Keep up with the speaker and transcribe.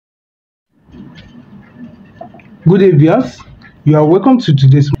Good day, viewers. You are welcome to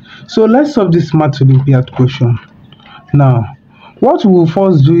today's. So let's solve this Math Olympiad question. Now, what we will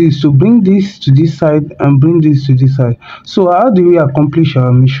first do is to bring this to this side and bring this to this side. So how do we accomplish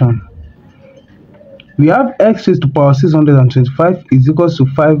our mission? We have x raised to the power 625 is equals to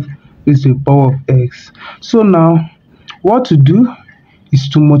 5 raised to the power of x. So now, what to do is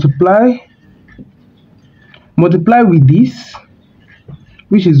to multiply with this,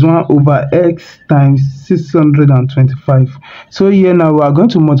 which is 1 over x times 625. So here now we are going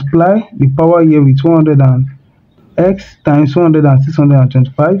to multiply the power here with 100 and x times 100 and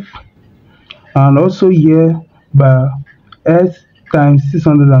 625, and also here by x times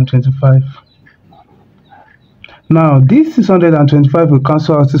 625. Now this 625 will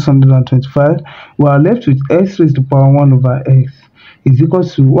cancel out 625. We are left with x raised to the power 1 over x is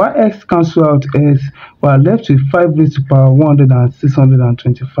equals to, while x cancel out x, we are left with 5 raised to the power 100 and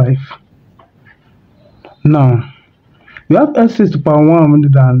 625. Now we have x raised to the power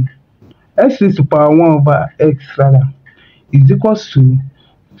 100 and x raised to the power 1 over x rather is equals to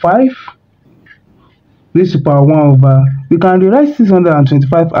 5 raised to the power 1 over, we can rewrite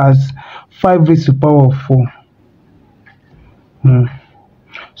 625 as 5 raised to the power of 4.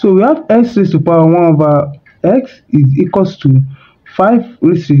 So we have x raised to the power 1 over x is equals to 5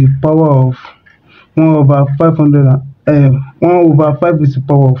 raised to the power of 1 over 500 1 over 5 raised to the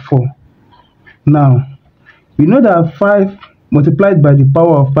power of 4. Now we know that 5 multiplied by the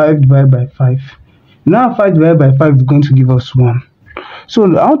power of 5 divided by 5. Now 5 divided by 5 is going to give us 1. So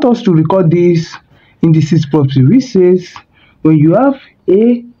I want us to record this indices property, which says when you have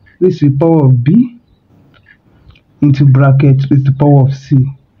a raised to the power of b into bracket raised to the power of c,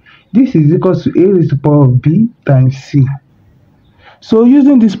 this is equals to a raised to the power of b times c. So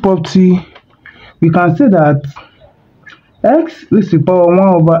using this property, we can say that x raised to the power 1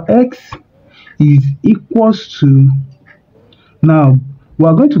 over x is equals to, now we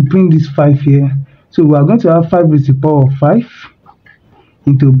are going to bring this 5 here, so we are going to have 5 raised to the power of 5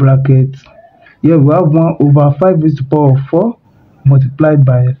 into bracket, here we have 1 over 5 raised to the power of 4 multiplied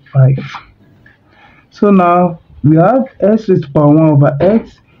by 5. So now we have x raised to the power 1 over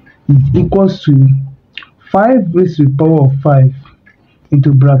x is equals to 5 raised to the power of 5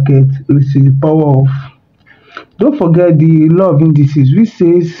 into bracket raised to the power of, don't forget the law of indices, which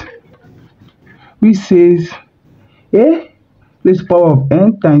says a raised to the power of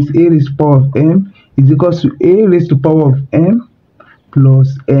n times a raised to the power of m is equals to a raised to the power of m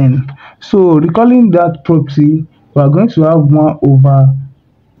plus n. So recalling that property, we are going to have 1 over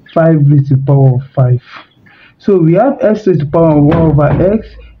 5 raised to the power of 5. So we have x raised to the power of 1 over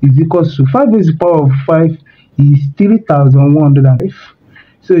x is equals to 5 raised to the power of 5 is 3105.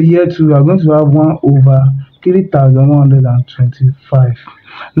 So here too we are going to have 1 over 3125.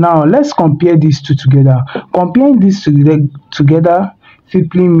 Now let's compare these two together. Comparing these together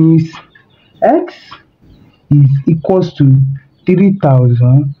simply means x is equals to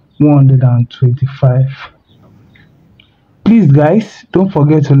 3125. Please guys, don't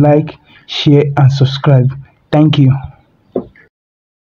forget to like, share and subscribe. Thank you.